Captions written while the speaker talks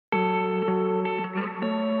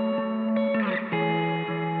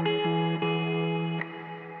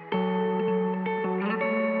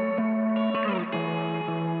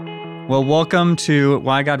Well, welcome to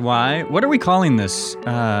Why God Why. What are we calling this?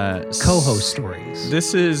 Cohost stories.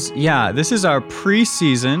 This is our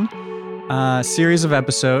pre-season series of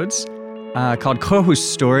episodes called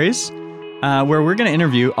Cohost Stories, where we're going to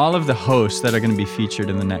interview all of the hosts that are going to be featured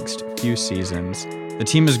in the next few seasons. The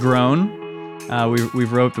team has grown.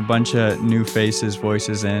 We've roped a bunch of new faces,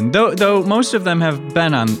 voices in, though most of them have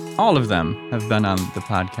been on, all of them have been on the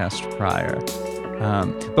podcast prior.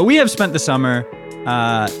 But we have spent the summer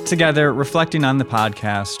together reflecting on the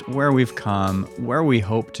podcast, where we've come, where we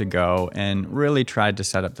hope to go, and really tried to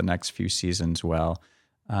set up the next few seasons well.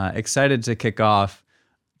 Excited to kick off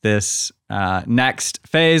this next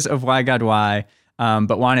phase of Why God Why,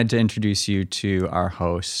 but wanted to introduce you to our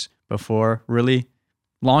hosts before really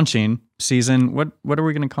launching season. What are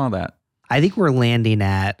we going to call that? I think we're landing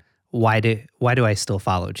at why do I still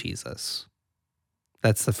follow Jesus?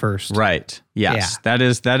 That's the first. Right. Yes. Yeah.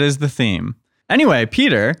 That is the theme. Anyway,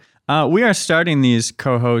 Peter, we are starting these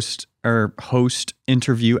co-host or host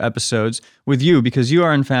interview episodes with you because you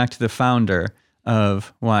are in fact the founder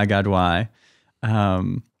of Why God Why.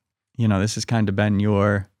 This has kind of been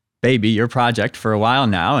your baby, your project for a while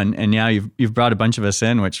now, and now you've brought a bunch of us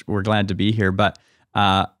in, which we're glad to be here. But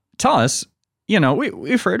tell us,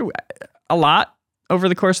 we've heard a lot over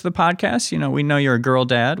the course of the podcast. We know you're a girl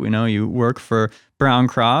dad. We know you work for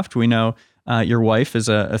Browncroft. We know your wife is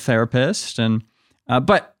a therapist, and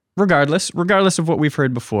but regardless of what we've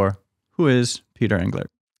heard before, who is Peter Englert?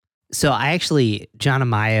 So John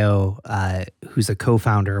Amayo, who's a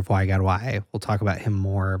co-founder of Why God Why, we'll talk about him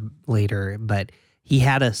more later, but he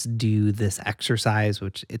had us do this exercise,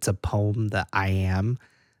 which it's a poem that I am.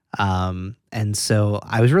 And so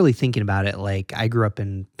I was really thinking about it. Like, I grew up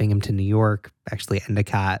in Binghamton, New York, actually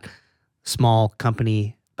Endicott, small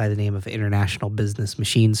company by the name of International Business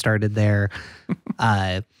Machine started there.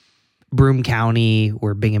 Broome County,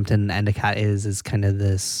 where Binghamton and Endicott is kind of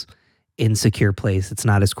this insecure place. It's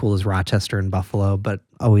not as cool as Rochester and Buffalo, but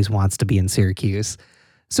always wants to be in Syracuse.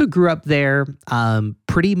 So grew up there,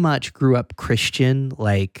 pretty much grew up Christian,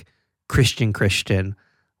 like Christian.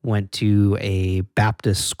 Went to a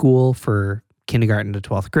Baptist school for kindergarten to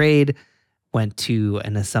 12th grade, went to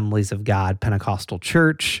an Assemblies of God Pentecostal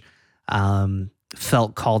church,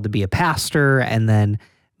 felt called to be a pastor, and then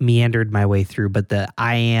meandered my way through. But the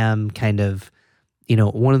I am kind of,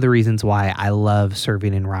 one of the reasons why I love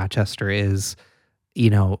serving in Rochester is,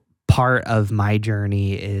 part of my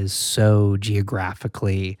journey is so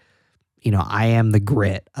geographically, I am the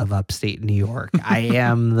grit of upstate New York. I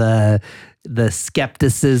am the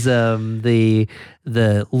skepticism, the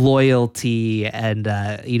loyalty, and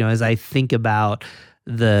as I think about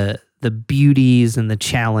the beauties and the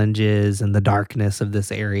challenges and the darkness of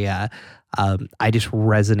this area, I just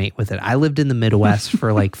resonate with it. I lived in the Midwest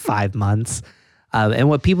for like 5 months. And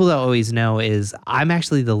what people don't always know is I'm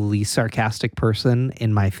actually the least sarcastic person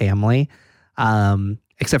in my family,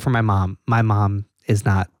 except for my mom. My mom is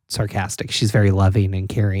not sarcastic. She's very loving and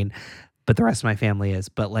caring, but the rest of my family is.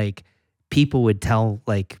 But like, people would tell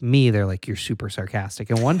like me, they're like, you're super sarcastic.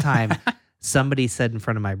 And one time somebody said in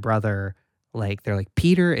front of my brother, like, they're like,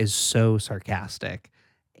 Peter is so sarcastic.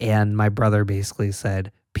 And my brother basically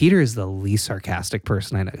said, Peter is the least sarcastic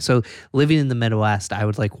person I know. So living in the Midwest, I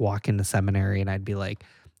would like walk into seminary and I'd be like,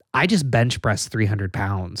 I just bench press 300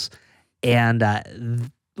 pounds. And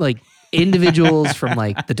like individuals from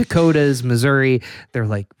like the Dakotas, Missouri, they're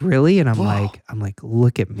like, really? And I'm like,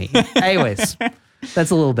 look at me. Anyways,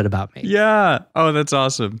 that's a little bit about me. Yeah. Oh, that's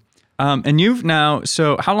awesome. And you've now,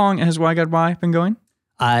 so how long has Why God Why been going?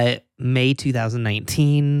 May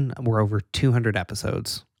 2019. We're over 200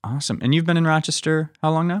 episodes. Awesome. And you've been in Rochester how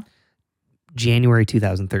long now? January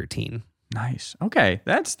 2013. Nice. Okay.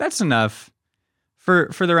 That's enough for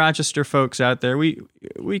the Rochester folks out there. We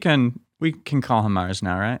can call him ours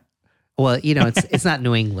now, right? Well, it's not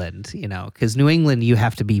New England, because New England, you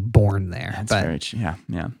have to be born there. That's very true.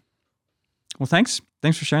 Yeah. Well, thanks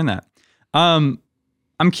for sharing that. I'm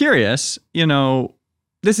curious,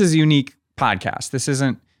 this is a unique podcast. This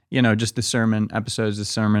isn't, just the sermon episodes, the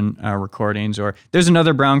sermon recordings, or there's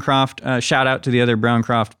another Browncroft, shout out to the other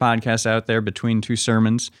Browncroft podcasts out there between two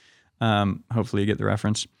sermons. Hopefully you get the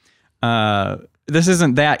reference. This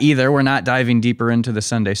isn't that either. We're not diving deeper into the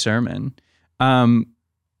Sunday sermon.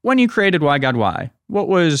 When you created Why God Why, what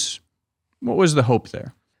was the hope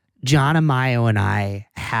there? John Amayo and I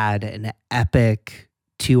had an epic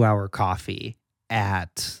 2-hour coffee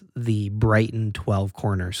at the Brighton 12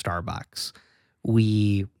 Corner Starbucks.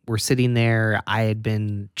 We were sitting there. I had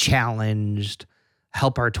been challenged,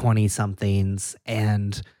 help our 20-somethings,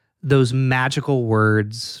 and those magical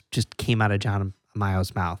words just came out of John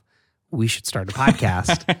Amayo's mouth. we should start a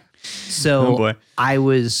podcast. So Oh boy. I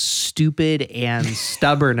was stupid and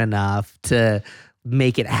stubborn enough to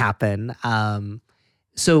make it happen.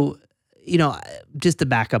 So, just to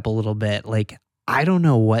back up a little bit, like, I don't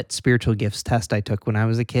know what spiritual gifts test I took when I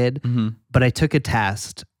was a kid, but I took a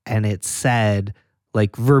test and it said,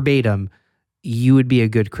 like, verbatim, you would be a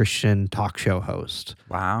good Christian talk show host.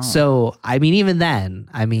 Wow. So, I mean, even then,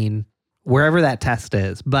 wherever that test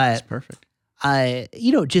is, but That's perfect. I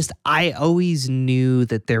always knew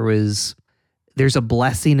that there's a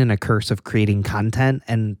blessing and a curse of creating content,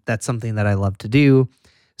 and that's something that I love to do.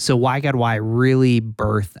 So Why God Why really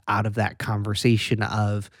birthed out of that conversation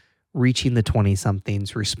of reaching the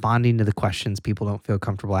 20-somethings, responding to the questions people don't feel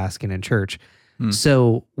comfortable asking in church.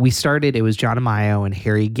 So we started, it was John Amayo and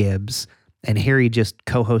Harry Gibbs, and Harry just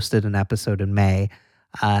co-hosted an episode in May.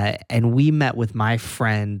 And we met with my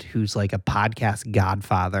friend who's like a podcast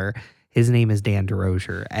godfather. His name is Dan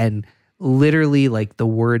DeRozier. And literally, like, the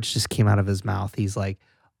words just came out of his mouth. He's like,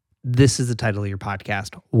 this is the title of your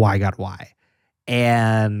podcast, Why God Why?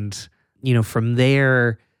 And, from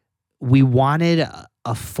there, we wanted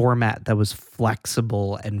a format that was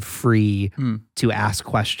flexible and free to ask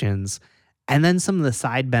questions. And then some of the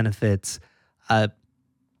side benefits,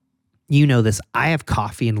 this, I have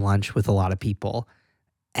coffee and lunch with a lot of people.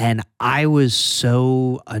 And I was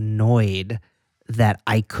so annoyed that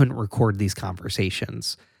I couldn't record these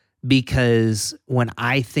conversations, because when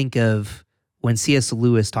C.S.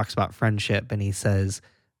 Lewis talks about friendship and he says,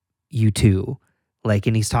 you too, like,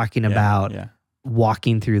 and he's talking about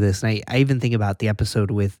walking through this. And I even think about the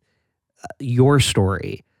episode with your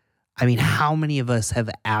story. I mean, how many of us have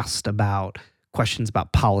asked about questions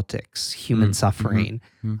about politics, human suffering,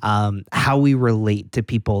 how we relate to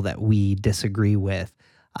people that we disagree with?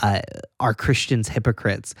 Are Christians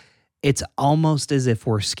hypocrites? It's almost as if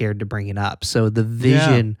we're scared to bring it up. So the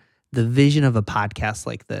vision of a podcast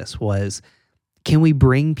like this was, can we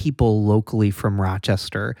bring people locally from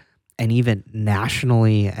Rochester and even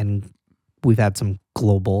nationally, and we've had some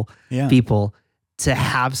global people, to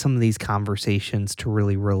have some of these conversations to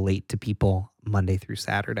really relate to people Monday through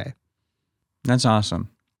Saturday. That's awesome.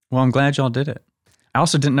 Well, I'm glad y'all did it. I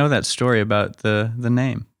also didn't know that story about the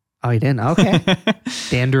name. Oh, you didn't? Okay.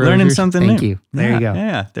 Dan DeRozier, learning something Thank new. you. There you go.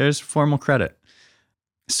 Yeah, there's formal credit.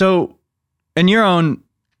 So, in your own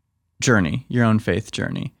journey, your own faith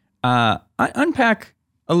journey, I unpack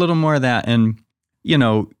a little more of that. And,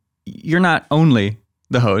 you're not only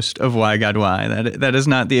the host of Why God Why. That is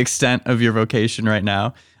not the extent of your vocation right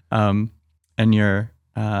now, and your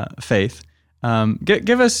faith.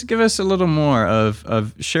 Give us a little more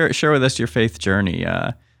of share with us your faith journey.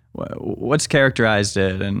 What's characterized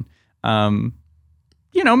it, and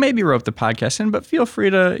maybe wrote the podcast in, but feel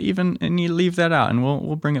free to and you leave that out, and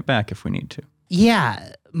we'll bring it back if we need to.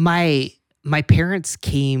 Yeah, my parents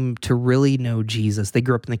came to really know Jesus. They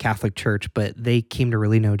grew up in the Catholic Church, but they came to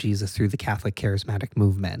really know Jesus through the Catholic Charismatic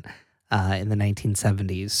movement in the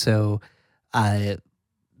 1970s. So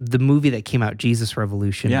the movie that came out, Jesus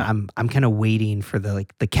Revolution, I'm kind of waiting for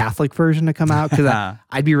the Catholic version to come out, because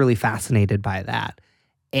I'd be really fascinated by that.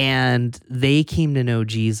 And they came to know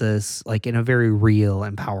Jesus like in a very real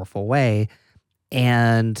and powerful way.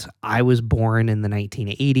 And I was born in the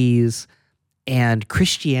 1980s, and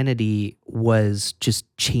Christianity was just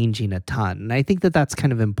changing a ton. And I think that that's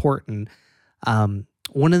kind of important.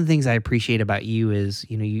 One of the things I appreciate about you is,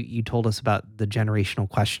 you told us about the generational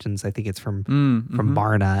questions. I think it's from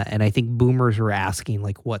Barna. And I think boomers were asking,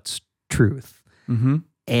 like, what's truth? Mm-hmm.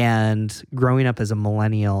 And growing up as a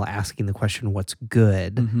millennial, asking the question, what's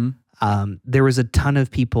good? There was a ton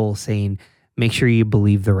of people saying, make sure you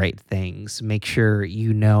believe the right things. Make sure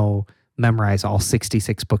memorize all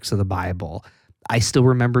 66 books of the Bible. I still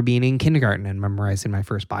remember being in kindergarten and memorizing my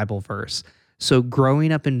first Bible verse. So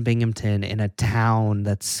growing up in Binghamton, in a town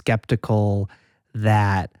that's skeptical,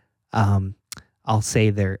 that I'll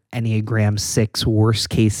say their Enneagram 6 worst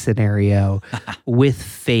case scenario with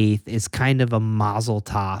faith is kind of a mazel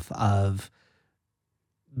tov of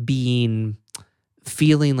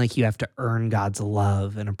feeling like you have to earn God's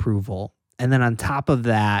love and approval. And then on top of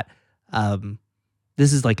that,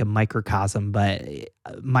 this is like a microcosm, but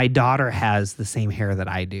my daughter has the same hair that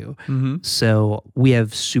I do. So we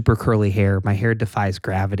have super curly hair. My hair defies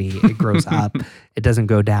gravity. It grows up. It doesn't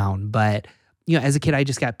go down. But, as a kid, I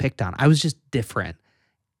just got picked on. I was just different.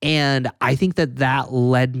 And I think that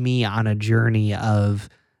led me on a journey of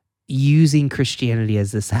using Christianity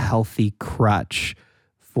as this healthy crutch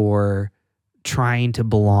for trying to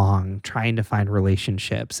belong, trying to find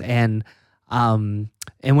relationships. And when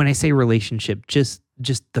I say relationship, just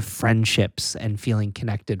the friendships and feeling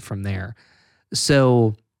connected from there.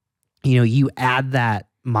 So you add that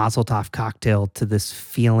Mazel Tov cocktail to this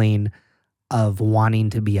feeling of wanting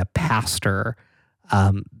to be a pastor,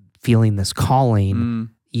 feeling this calling,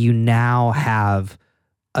 you now have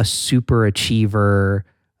a super achiever,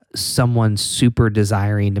 someone super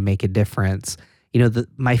desiring to make a difference.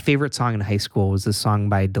 My favorite song in high school was this song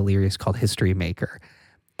by Delirious called History Maker.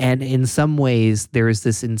 And in some ways, there is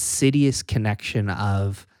this insidious connection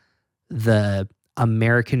of the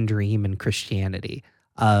American dream and Christianity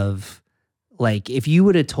of, like, if you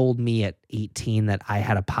would have told me at 18 that I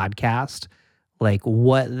had a podcast, like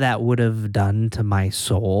what that would have done to my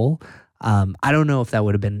soul, I don't know if that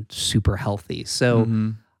would have been super healthy.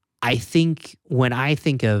 So I think when I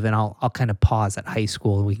think of, and I'll kind of pause at high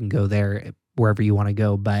school and we can go there wherever you want to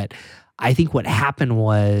go, but I think what happened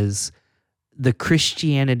was the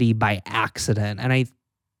Christianity by accident. And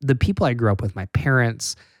the people I grew up with, my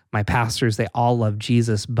parents, my pastors, they all love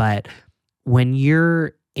Jesus. But when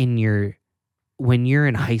you're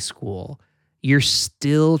in high school, you're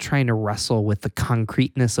still trying to wrestle with the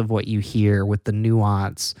concreteness of what you hear, with the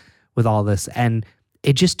nuance, with all this. And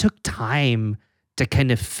it just took time to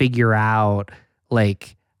kind of figure out,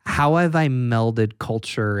 like, how have I melded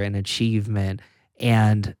culture and achievement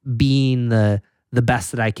and being the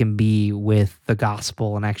best that I can be with the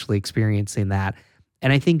gospel and actually experiencing that.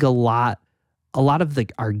 And I think a lot of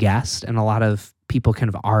our guests and a lot of people kind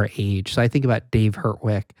of our age. So I think about Dave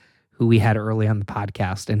Hertwick, who we had early on the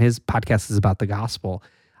podcast, and his podcast is about the gospel.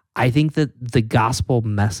 I think that the gospel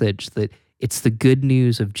message, that it's the good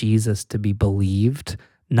news of Jesus to be believed,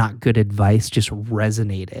 not good advice, just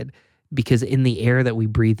resonated, because in the air that we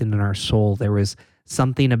breathed in our soul, there was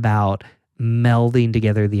something about melding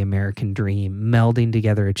together the American dream, melding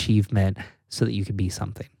together achievement so that you could be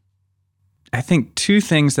something. I think two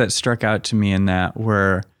things that struck out to me in that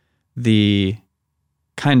were the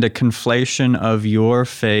kind of conflation of your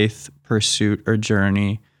faith pursuit or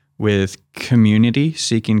journey with community,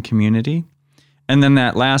 seeking community. And then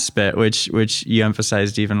that last bit, which you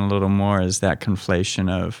emphasized even a little more, is that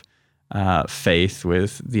conflation of faith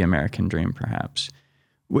with the American dream, perhaps.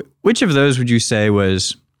 Which of those would you say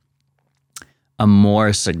was a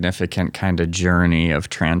more significant kind of journey of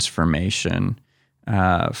transformation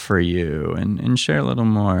for you? And share a little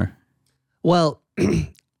more. Well,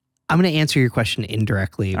 I'm going to answer your question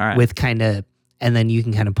indirectly with kind of, and then you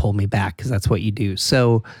can kind of pull me back because that's what you do.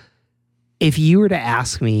 So if you were to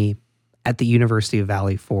ask me at the University of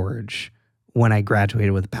Valley Forge, when I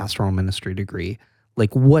graduated with a pastoral ministry degree,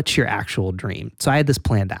 like, what's your actual dream? So I had this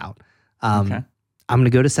planned out. I'm going to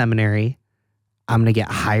go to seminary. I'm going to get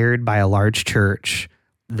hired by a large church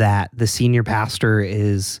that the senior pastor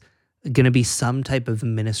is going to be some type of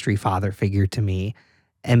ministry father figure to me,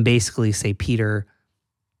 and basically say, Peter,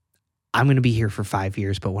 I'm going to be here for 5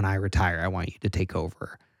 years, but when I retire, I want you to take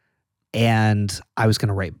over. And I was going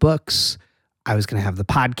to write books. I was going to have the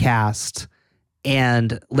podcast.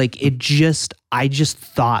 And like, I just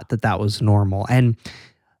thought that was normal. And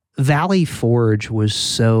Valley Forge was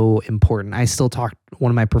so important. I still talk,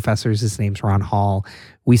 one of my professors, his name's Ron Hall.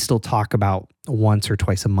 We still talk about once or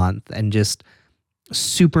twice a month, and just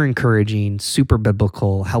super encouraging, super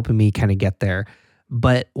biblical, helping me kind of get there.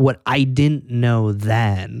 But what I didn't know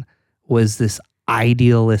then was this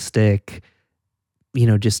idealistic,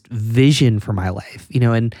 just vision for my life,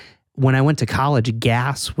 and when I went to college,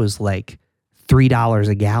 gas was like $3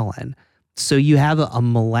 a gallon. So you have a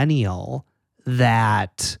millennial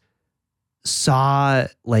that saw,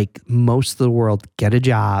 like, most of the world get a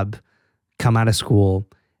job, come out of school,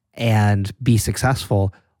 and be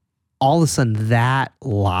successful. All of a sudden, that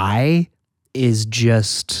lie is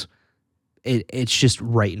just, it's just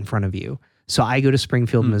right in front of you. So I go to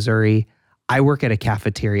Springfield, Missouri. I work at a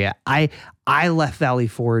cafeteria. I left Valley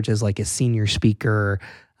Forge as like a senior speaker.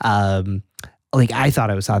 Like, I thought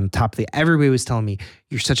I was on top of everybody was telling me,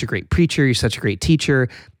 you're such a great preacher, you're such a great teacher.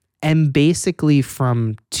 And basically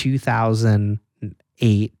from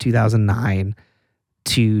 2008, 2009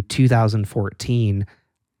 to 2014,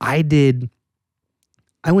 I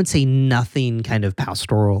wouldn't say nothing kind of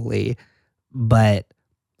pastorally, but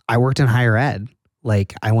I worked in higher ed.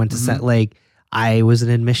 Like, I went to I was an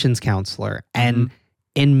admissions counselor. And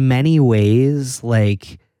in many ways,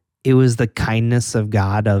 like, it was the kindness of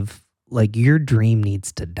God of, like, your dream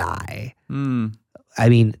needs to die. I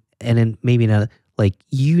mean, and then maybe not, like,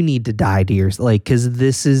 you need to die to yours, like, because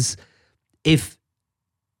this is, if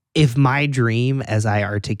my dream as I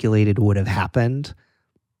articulated would have happened,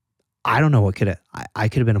 I don't know what I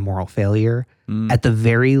could have been a moral failure. At the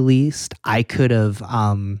very least, I could have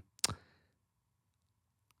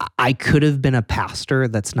been a pastor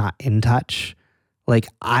that's not in touch. Like,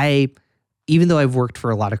 even though I've worked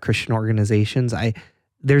for a lot of Christian organizations,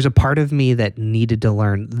 there's a part of me that needed to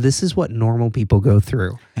learn this is what normal people go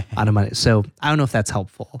through on a Monday. So I don't know if that's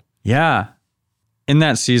helpful. Yeah. In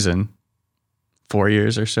that season, 4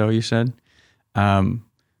 years or so, you said,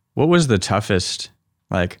 what was the toughest,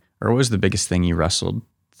 or what was the biggest thing you wrestled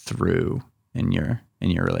through in your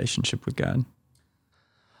relationship with God?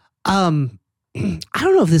 I don't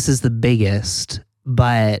know if this is the biggest,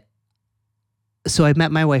 but so I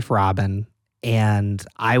met my wife, Robin, and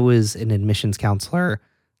I was an admissions counselor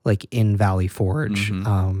in Valley Forge.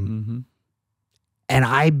 And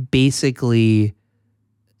I basically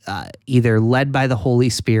either led by the Holy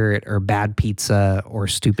Spirit or bad pizza or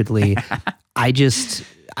stupidly, I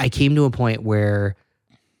came to a point where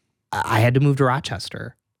I had to move to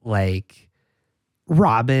Rochester.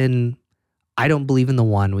 Robin, I don't believe in the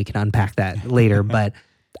one. We can unpack that later, but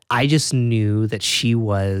I just knew that she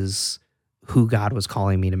was who God was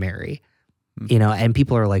calling me to marry. And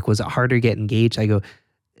people are like, was it hard to get engaged? I go,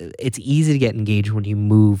 it's easy to get engaged when you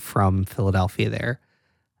move from Philadelphia there.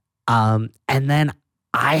 And then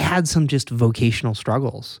I had some just vocational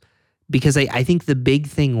struggles because I think the big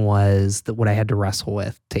thing was that what I had to wrestle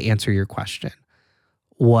with, to answer your question,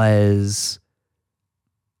 was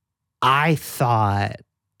I thought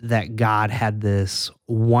that God had this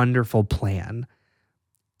wonderful plan,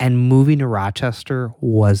 and moving to Rochester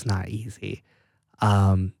was not easy.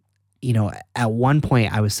 At one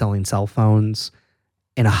point I was selling cell phones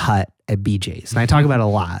in a hut at BJ's, and I talk about it a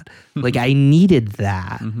lot. I needed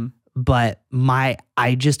that, but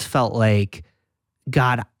I just felt like,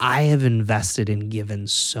 God, I have invested and given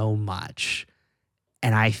so much,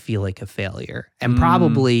 and I feel like a failure. And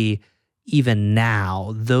probably even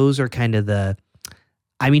now, those are kind of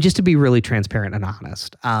just to be really transparent and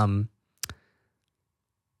honest,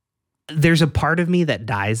 there's a part of me that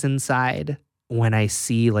dies inside when I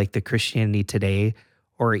see the Christianity Today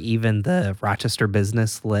or even the Rochester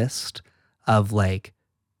Business list of the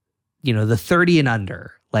 30 and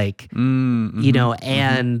under,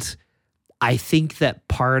 and I think that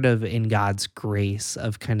part of in God's grace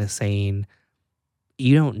of kind of saying,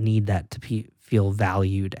 you don't need that to feel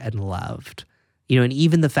valued and loved, and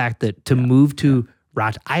even the fact that to move to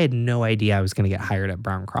Rochester, I had no idea I was going to get hired at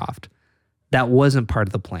Browncroft. That wasn't part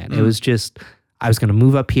of the plan. It was just, I was going to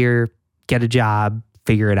move up here, get a job,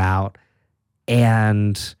 figure it out.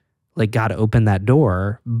 And God opened that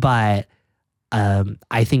door. But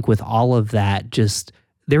I think with all of that, just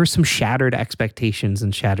there were some shattered expectations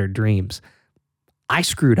and shattered dreams. I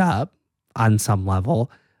screwed up on some level,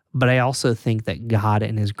 but I also think that God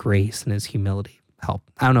and his grace and his humility helped.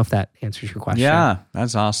 I don't know if that answers your question. Yeah,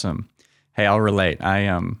 that's awesome. Hey, I'll relate.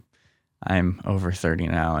 I'm over 30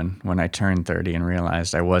 now, and when I turned 30 and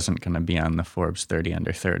realized I wasn't going to be on the Forbes 30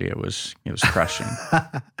 under 30, it was crushing.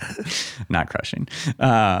 Not crushing.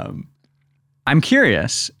 I'm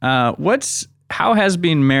curious, how has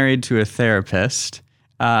being married to a therapist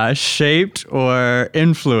shaped or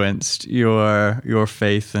influenced your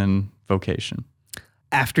faith and vocation?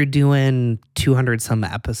 After doing 200 some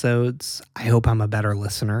episodes, I hope I'm a better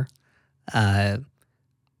listener.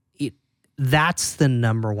 That's the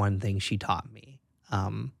number one thing she taught me.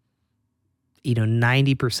 90%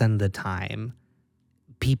 of the time,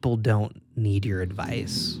 people don't need your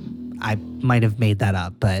advice. I might have made that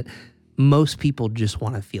up, but most people just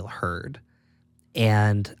want to feel heard.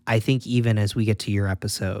 And I think even as we get to your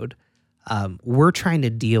episode, we're trying to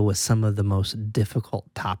deal with some of the most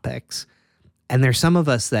difficult topics. And there's some of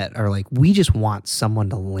us that are we just want someone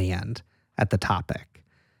to land at the topic.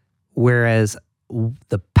 Whereas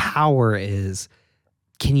the power is,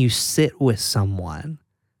 can you sit with someone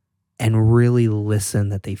and really listen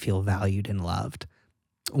that they feel valued and loved?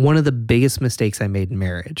 One of the biggest mistakes I made in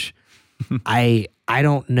marriage, I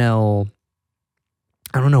don't know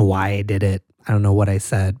why I did it. I don't know what I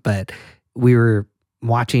said, but we were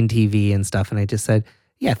watching TV and stuff, and I just said,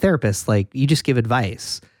 yeah, therapist, you just give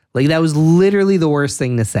advice. That was literally the worst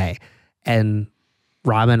thing to say. And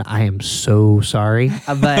Robin, I am so sorry.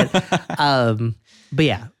 But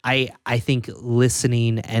yeah, I think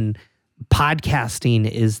listening and podcasting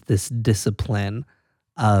is this discipline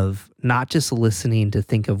of not just listening to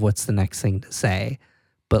think of what's the next thing to say,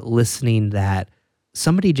 but listening that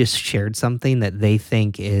somebody just shared something that they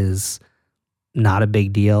think is not a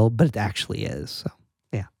big deal, but it actually is. So,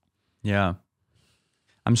 yeah. Yeah.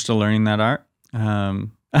 I'm still learning that art. You're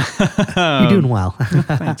doing well.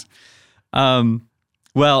 Thanks.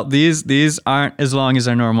 Well, these aren't as long as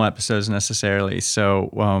our normal episodes necessarily, so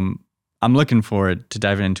I'm looking forward to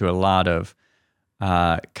diving into a lot of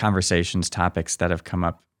conversations, topics that have come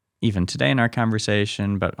up even today in our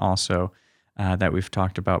conversation, but also that we've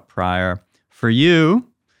talked about prior. For you,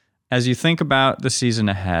 as you think about the season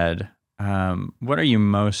ahead, what are you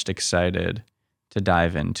most excited to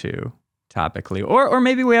dive into topically? Or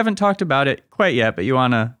maybe we haven't talked about it quite yet, but you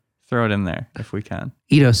want to throw it in there if we can.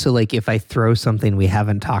 So like if I throw something we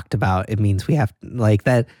haven't talked about, it means we have like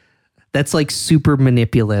that. That's like super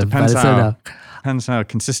manipulative. Depends how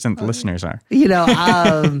consistent the listeners are.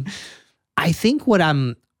 I think what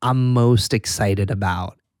I'm most excited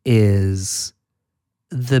about is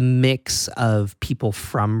the mix of people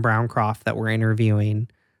from Browncroft that we're interviewing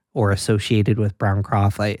or associated with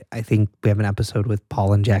Browncroft. I think we have an episode with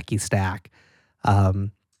Paul and Jackie Stack.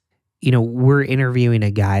 We're interviewing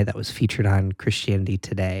a guy that was featured on Christianity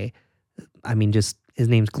Today. I mean, just his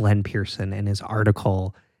name's Glenn Pearson, and his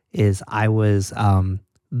article is I was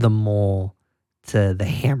the mole to the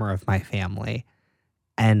hammer of my family.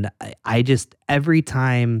 And I just, every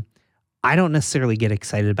time, I don't necessarily get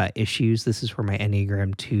excited about issues. This is where my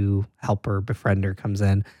Enneagram 2 helper, befriender comes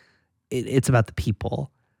in. It's about the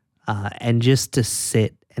people. And just to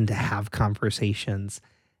sit and to have conversations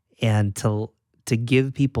and to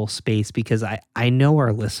give people space, because I know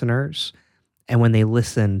our listeners, and when they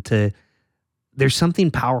listen to, there's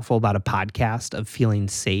something powerful about a podcast of feeling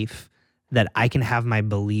safe, that I can have my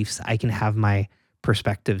beliefs, I can have my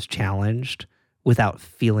perspectives challenged without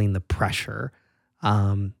feeling the pressure.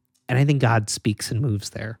 And I think God speaks and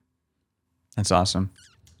moves there. That's awesome.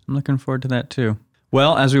 I'm looking forward to that too.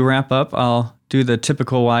 Well, as we wrap up, I'll do the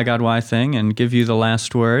typical Why God Why thing and give you the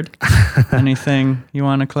last word. Anything you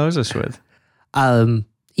want to close us with?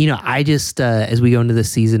 I just, as we go into this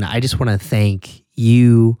season, I just want to thank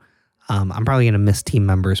you. I'm probably going to miss team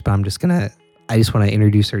members, but I just want to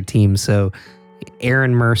introduce our team. So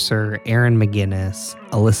Aaron Mercer, Aaron McGinnis,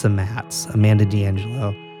 Alyssa Matz, Amanda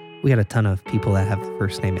D'Angelo. We got a ton of people that have the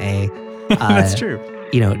first name A. That's true.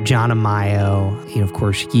 John Amayo, of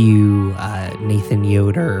course, you, Nathan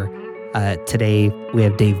Yoder. Today we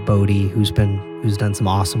have Dave Bodie, who's done some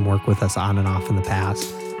awesome work with us on and off in the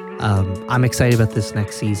past. I'm excited about this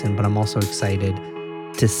next season, but I'm also excited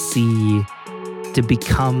to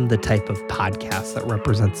become the type of podcast that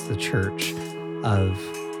represents the church of,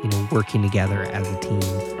 working together as a team.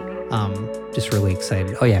 Just really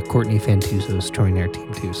excited. Oh yeah, Courtney Fantuzo's joining our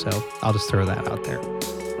team too. So I'll just throw that out there.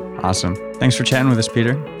 Awesome. Thanks for chatting with us,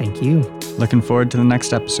 Peter. Thank you. Looking forward to the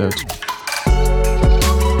next episodes.